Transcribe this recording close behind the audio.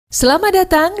Selamat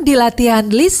datang di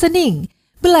latihan listening.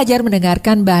 Belajar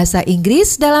mendengarkan bahasa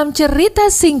Inggris dalam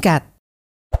cerita singkat.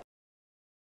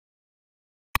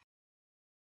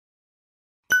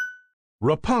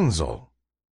 Rapunzel,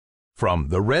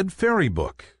 from the Red Fairy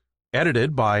Book,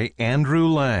 edited by Andrew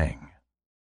Lang.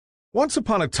 Once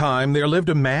upon a time there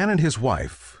lived a man and his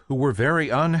wife who were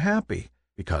very unhappy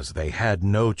because they had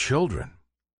no children.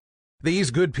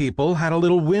 These good people had a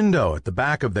little window at the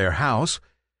back of their house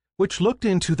which looked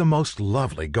into the most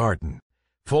lovely garden,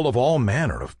 full of all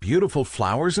manner of beautiful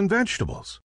flowers and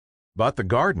vegetables. But the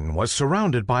garden was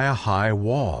surrounded by a high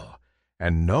wall,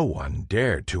 and no one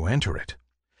dared to enter it,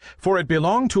 for it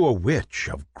belonged to a witch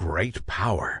of great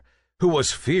power, who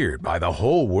was feared by the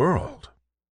whole world.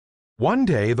 One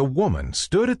day the woman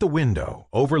stood at the window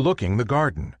overlooking the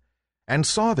garden, and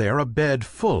saw there a bed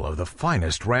full of the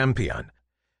finest rampion.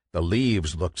 The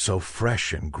leaves looked so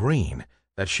fresh and green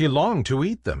that she longed to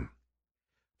eat them.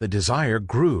 The desire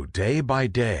grew day by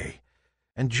day,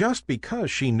 and just because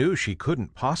she knew she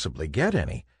couldn't possibly get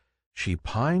any, she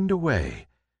pined away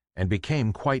and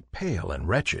became quite pale and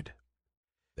wretched.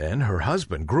 Then her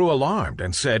husband grew alarmed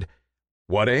and said,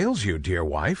 "What ails you, dear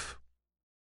wife?"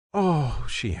 "Oh,"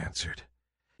 she answered,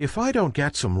 "if I don't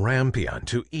get some rampion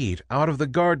to eat out of the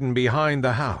garden behind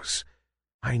the house,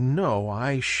 I know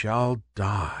I shall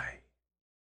die."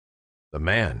 The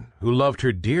man, who loved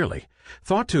her dearly,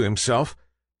 thought to himself,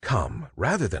 "Come,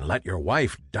 rather than let your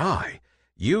wife die,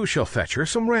 you shall fetch her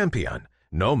some rampion,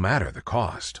 no matter the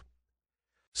cost."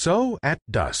 So at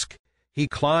dusk he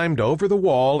climbed over the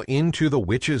wall into the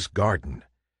witch's garden,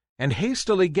 and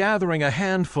hastily gathering a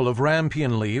handful of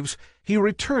rampion leaves, he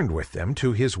returned with them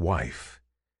to his wife.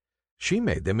 She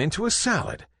made them into a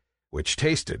salad, which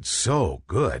tasted so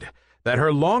good that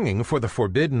her longing for the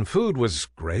forbidden food was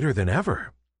greater than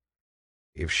ever.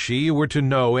 If she were to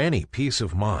know any peace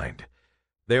of mind,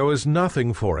 there was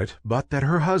nothing for it but that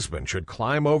her husband should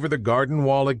climb over the garden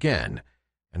wall again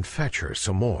and fetch her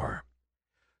some more.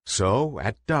 So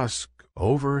at dusk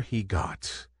over he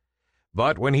got.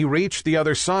 But when he reached the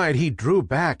other side, he drew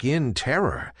back in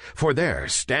terror, for there,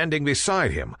 standing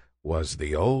beside him, was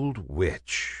the old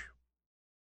witch.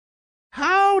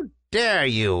 "How dare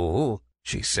you,"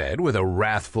 she said with a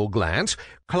wrathful glance,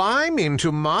 "climb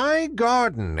into my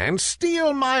garden and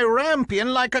steal my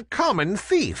rampion like a common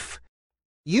thief?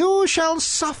 You shall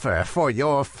suffer for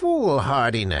your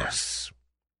foolhardiness."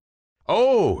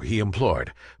 "Oh," he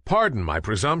implored, "pardon my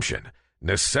presumption.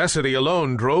 Necessity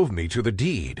alone drove me to the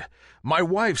deed. My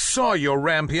wife saw your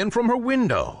rampion from her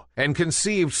window, and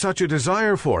conceived such a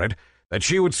desire for it that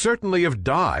she would certainly have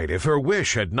died if her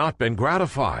wish had not been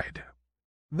gratified."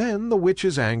 Then the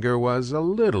witch's anger was a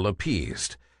little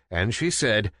appeased, and she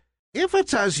said, "If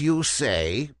it's as you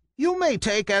say, you may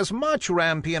take as much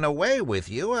rampion away with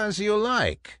you as you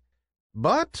like,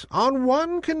 but on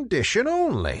one condition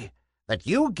only, that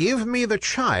you give me the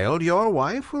child your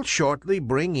wife will shortly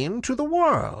bring into the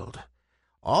world.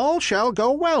 All shall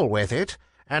go well with it,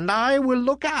 and I will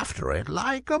look after it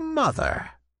like a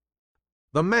mother."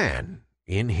 The man,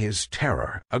 in his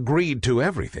terror, agreed to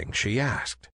everything she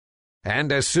asked.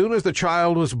 And as soon as the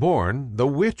child was born, the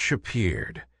witch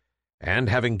appeared,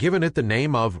 and having given it the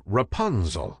name of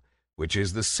Rapunzel, which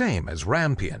is the same as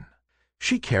rampion,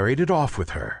 she carried it off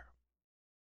with her.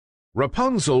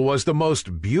 Rapunzel was the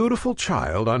most beautiful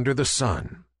child under the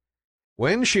sun.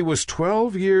 When she was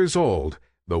 12 years old,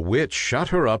 the witch shut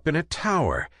her up in a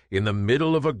tower in the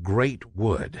middle of a great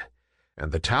wood,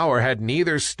 and the tower had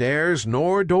neither stairs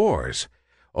nor doors,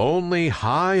 only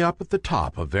high up at the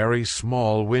top a very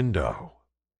small window.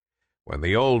 When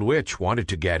the old witch wanted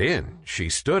to get in, she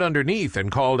stood underneath and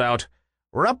called out,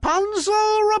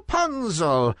 "Rapunzel,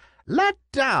 Rapunzel, let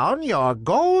down your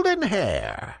golden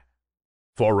hair."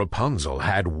 For Rapunzel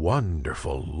had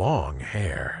wonderful long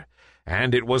hair,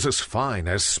 and it was as fine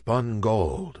as spun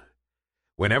gold.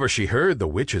 Whenever she heard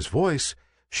the witch's voice,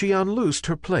 she unloosed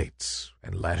her plaits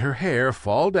and let her hair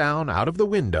fall down out of the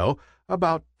window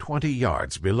about 20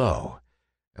 yards below,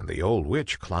 and the old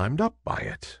witch climbed up by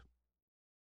it.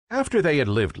 After they had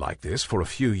lived like this for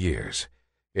a few years,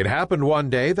 it happened one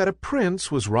day that a prince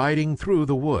was riding through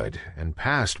the wood and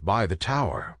passed by the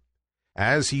tower.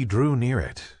 As he drew near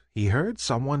it, he heard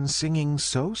someone singing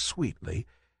so sweetly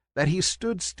that he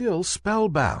stood still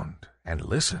spellbound and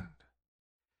listened.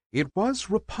 It was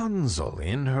Rapunzel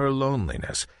in her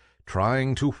loneliness,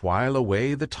 trying to while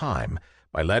away the time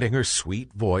by letting her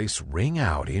sweet voice ring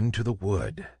out into the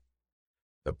wood.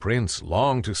 The prince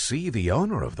longed to see the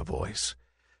owner of the voice,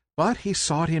 but he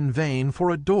sought in vain for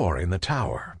a door in the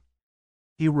tower.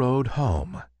 He rode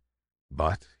home,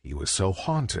 But he was so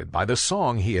haunted by the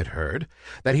song he had heard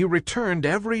that he returned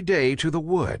every day to the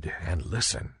wood and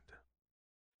listened.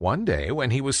 One day,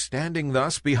 when he was standing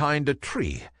thus behind a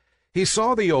tree, he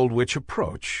saw the old witch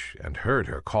approach and heard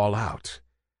her call out,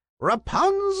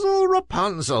 "Rapunzel,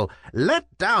 Rapunzel,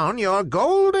 let down your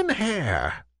golden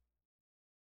hair."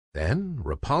 Then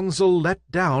Rapunzel let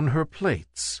down her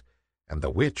plaits, and the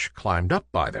witch climbed up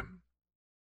by them.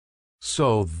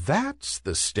 "So that's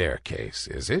the staircase,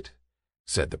 is it?"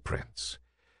 said the prince.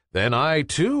 "Then I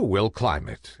too will climb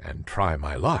it and try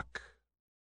my luck."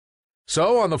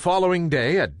 So on the following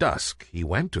day at dusk he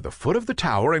went to the foot of the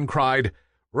tower and cried,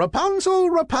 "Rapunzel,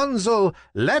 Rapunzel,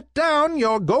 let down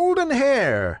your golden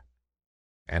hair."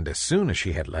 And as soon as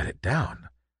she had let it down,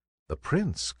 the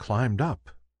prince climbed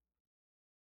up.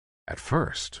 At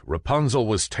first Rapunzel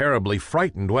was terribly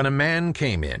frightened when a man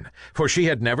came in, for she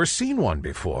had never seen one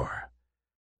before.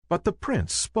 But the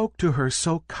prince spoke to her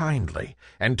so kindly,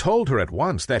 and told her at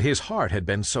once that his heart had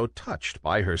been so touched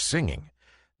by her singing,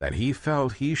 that he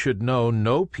felt he should know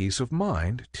no peace of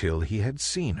mind till he had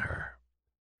seen her.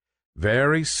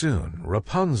 Very soon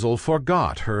Rapunzel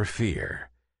forgot her fear,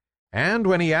 and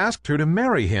when he asked her to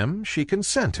marry him, she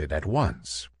consented at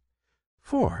once.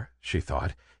 "For," she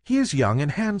thought, "he is young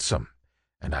and handsome,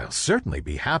 and I'll certainly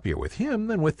be happier with him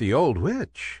than with the old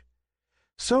witch."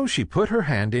 So she put her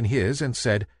hand in his and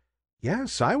said,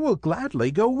 "Yes, I will gladly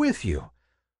go with you.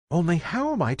 Only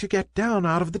how am I to get down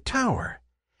out of the tower?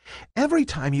 Every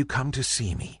time you come to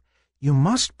see me, you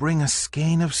must bring a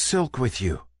skein of silk with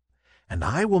you, and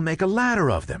I will make a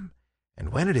ladder of them,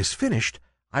 and when it is finished,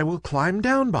 I will climb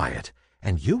down by it,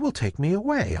 and you will take me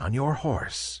away on your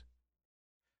horse."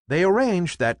 They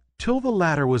arranged that till the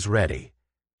ladder was ready,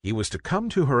 he was to come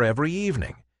to her every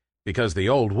evening, because the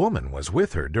old woman was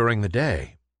with her during the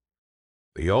day.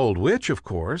 The old witch, of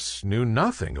course, knew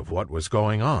nothing of what was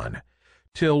going on,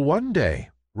 till one day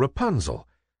Rapunzel,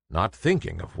 not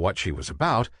thinking of what she was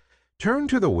about, turned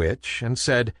to the witch and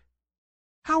said,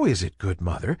 "How is it, good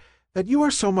mother, that you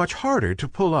are so much harder to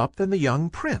pull up than the young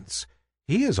prince?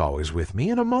 He is always with me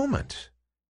in a moment."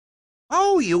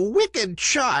 "Oh, you wicked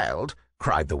child!"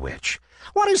 cried the witch.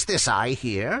 "What is this I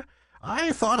hear?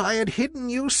 I thought I had hidden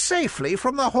you safely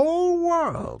from the whole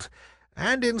world,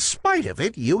 and in spite of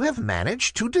it you have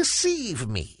managed to deceive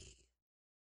me."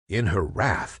 In her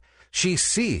wrath, she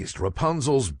seized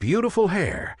Rapunzel's beautiful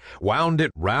hair, wound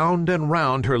it round and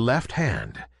round her left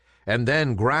hand, and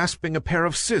then, grasping a pair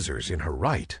of scissors in her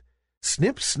right,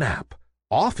 snip, snap,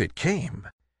 off it came,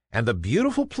 and the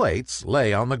beautiful plaits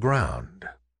lay on the ground.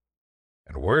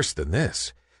 And worse than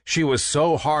this, she was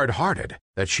so hard-hearted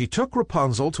that she took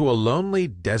Rapunzel to a lonely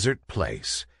desert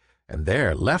place, and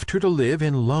there left her to live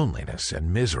in loneliness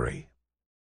and misery.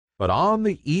 But on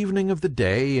the evening of the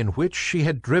day in which she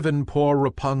had driven poor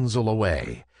Rapunzel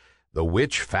away, the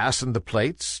witch fastened the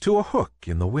plaits to a hook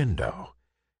in the window,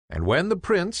 and when the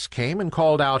prince came and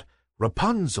called out,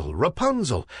 "Rapunzel,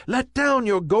 Rapunzel, let down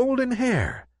your golden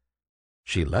hair,"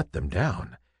 she let them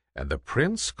down, and the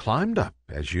prince climbed up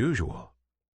as usual.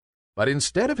 But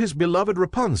instead of his beloved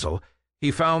Rapunzel,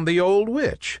 he found the old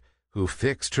witch, who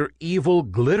fixed her evil,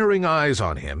 glittering eyes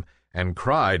on him and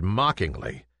cried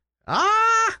mockingly,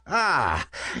 Ah!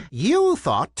 You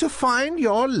thought to find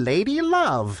your lady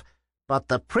love, but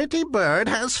the pretty bird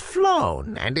has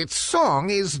flown, and its song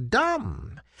is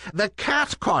dumb. The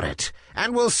cat caught it,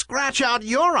 and will scratch out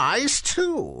your eyes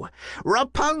too.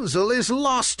 Rapunzel is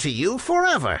lost to you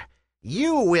forever.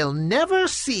 You will never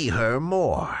see her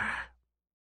more."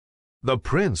 The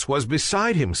prince was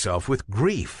beside himself with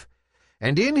grief,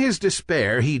 and in his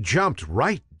despair he jumped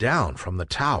right down from the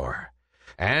tower,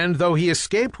 and though he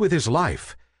escaped with his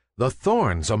life, the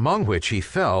thorns among which he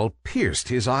fell pierced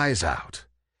his eyes out.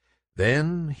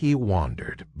 Then he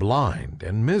wandered, blind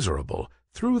and miserable,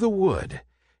 through the wood,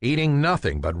 eating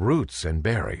nothing but roots and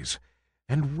berries,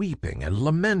 and weeping and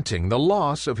lamenting the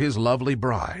loss of his lovely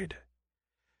bride.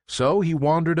 So he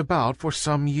wandered about for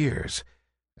some years,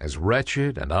 as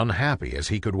wretched and unhappy as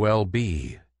he could well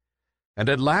be, and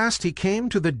at last he came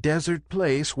to the desert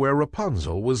place where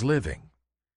Rapunzel was living.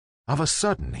 Of a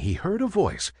sudden he heard a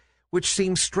voice which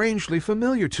seemed strangely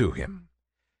familiar to him.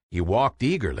 He walked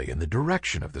eagerly in the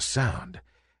direction of the sound,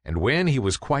 and when he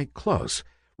was quite close,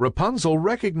 Rapunzel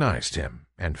recognized him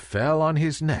and fell on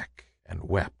his neck and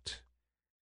wept.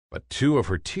 But two of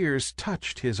her tears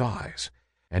touched his eyes,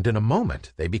 and in a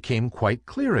moment they became quite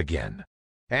clear again,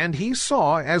 and he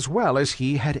saw as well as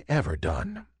he had ever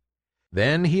done.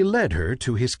 Then he led her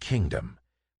to his kingdom,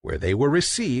 where they were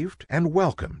received and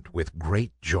welcomed with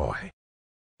great joy,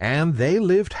 and they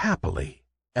lived happily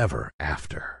ever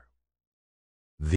after.